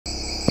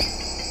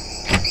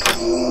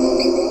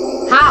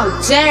How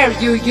dare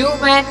you,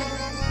 human,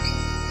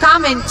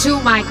 come into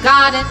my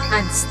garden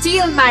and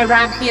steal my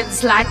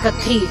rampions like a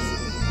thief?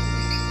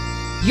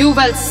 You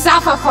will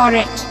suffer for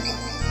it.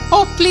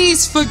 Oh,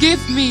 please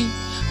forgive me.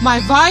 My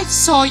wife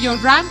saw your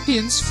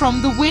rampions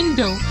from the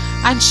window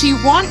and she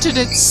wanted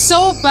it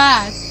so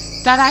bad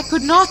that I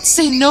could not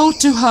say no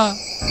to her.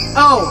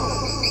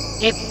 Oh,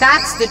 if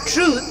that's the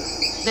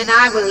truth, then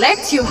I will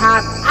let you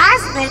have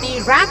as many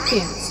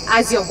rampions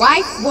as your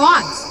wife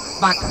wants,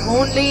 but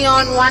only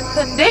on one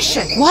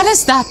condition. What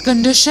is that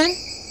condition?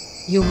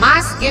 You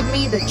must give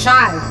me the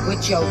child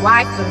which your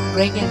wife will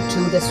bring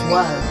into this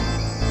world.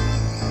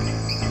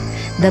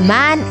 The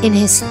man, in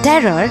his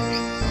terror,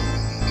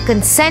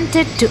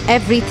 consented to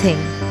everything.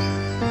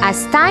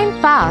 As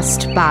time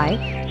passed by,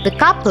 the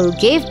couple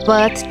gave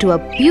birth to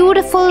a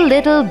beautiful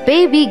little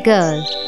baby girl.